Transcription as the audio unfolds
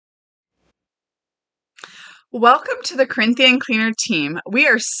Welcome to the Corinthian Cleaner team. We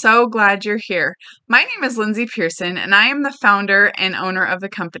are so glad you're here. My name is Lindsay Pearson, and I am the founder and owner of the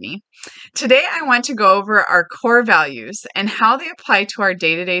company. Today, I want to go over our core values and how they apply to our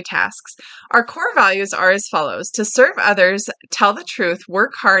day-to-day tasks. Our core values are as follows: to serve others, tell the truth,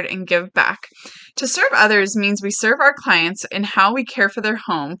 work hard, and give back. To serve others means we serve our clients in how we care for their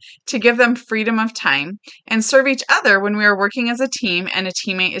home, to give them freedom of time, and serve each other when we are working as a team and a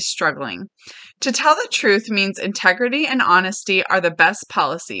teammate is struggling. To tell the truth means integrity and honesty are the best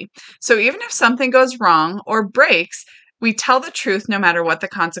policy. So even if something goes wrong or breaks, we tell the truth no matter what the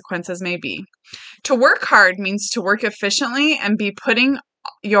consequences may be. To work hard means to work efficiently and be putting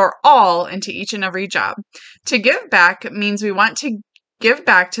your all into each and every job. To give back means we want to give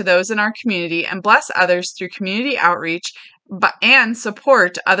back to those in our community and bless others through community outreach and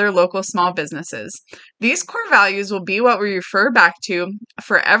support other local small businesses. These core values will be what we refer back to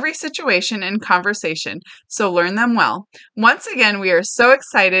for every situation and conversation, so learn them well. Once again, we are so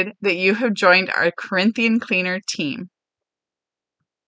excited that you have joined our Corinthian Cleaner team.